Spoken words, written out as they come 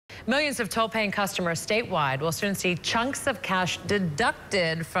Millions of toll-paying customers statewide will soon see chunks of cash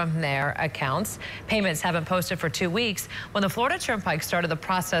deducted from their accounts. Payments haven't posted for 2 weeks when the Florida Turnpike started the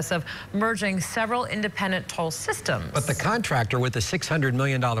process of merging several independent toll systems. But the contractor with the $600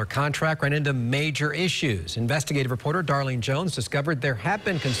 million contract ran into major issues. Investigative reporter Darlene Jones discovered there have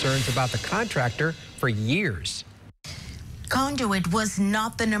been concerns about the contractor for years. Conduit was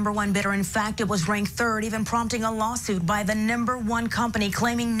not the #1 bidder. In fact, it was ranked third, even prompting a lawsuit by the #1 company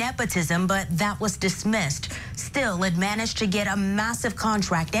claiming nepotism, but that was dismissed. Still, it managed to get a massive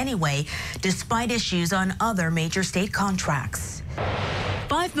contract anyway, despite issues on other major state contracts.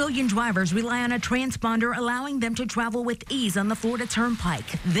 5 million drivers rely on a transponder allowing them to travel with ease on the Florida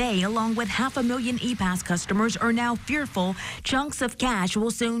Turnpike. They, along with 500,000 E-Pass customers, are now fearful chunks of cash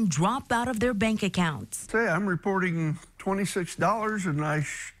will soon drop out of their bank accounts. Say I'm reporting $26 and I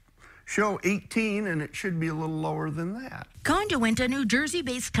show 18, and it should be a little lower than that. Conduit, a New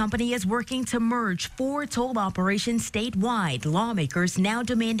Jersey-based company, is working to merge 4 toll operations statewide. Lawmakers now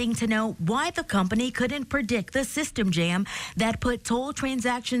demanding to know why the company couldn't predict the system jam that put toll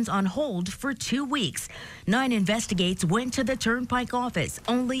transactions on hold for 2 weeks. 9 investigates went to the Turnpike office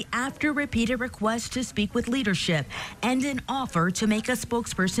only after repeated requests to speak with leadership and an offer to make a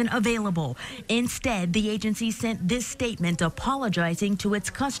spokesperson available. Instead, the agency sent this statement apologizing to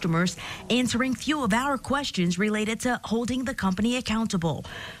its customers, answering few of our questions related to holding the company accountable.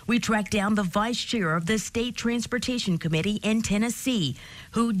 We tracked down the vice chair of the State Transportation Committee in Tennessee,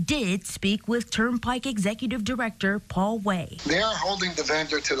 who did speak with Turnpike Executive Director Paul Way. They are holding the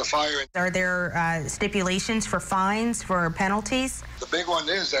vendor to the fire. Are there stipulations for fines, for penalties? The big one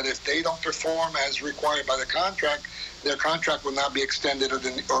is that if they don't perform as required by the contract, their contract will not be extended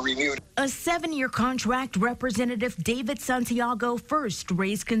or renewed. A 7-year contract Representative David Santiago first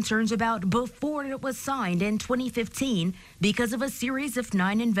raised concerns about before it was signed in 2015 because of a series of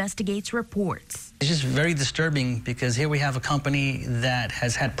 9 investigates reports. It's just very disturbing because here we have a company that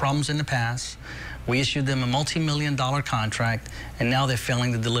has had problems in the past. We issued them a multi-million-dollar contract, and now they're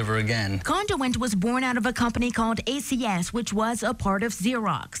failing to deliver again. Conduit was born out of a company called ACS, which was a part of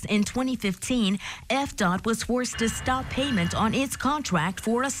Xerox. In 2015, FDOT was forced to stop payment on its contract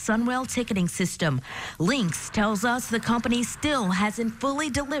for a Sunrail ticketing system. Lynx tells us the company still hasn't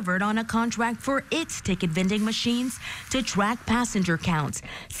fully delivered on a contract for its ticket vending machines to track passenger counts.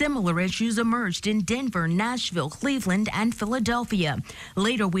 Similar issues emerged in Denver, Nashville, Cleveland, and Philadelphia.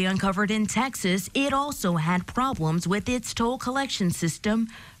 Later, we uncovered in Texas, it also had problems with its toll collection system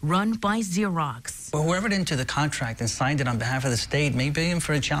run by Xerox. Well, whoever entered the contract and signed it on behalf of the state may be in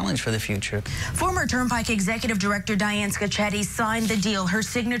for a challenge for the future. Former Turnpike Executive Director Diane Scacchetti signed the deal. Her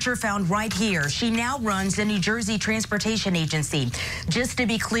signature found right here. She now runs the New Jersey Transportation Agency. Just to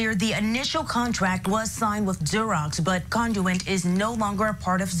be clear, the initial contract was signed with Xerox, but Conduit is no longer a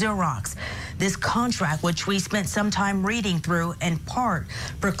part of Xerox. This contract, which we spent some time reading through, in part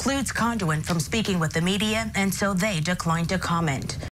precludes Conduit from speaking with the media, and so they declined to comment.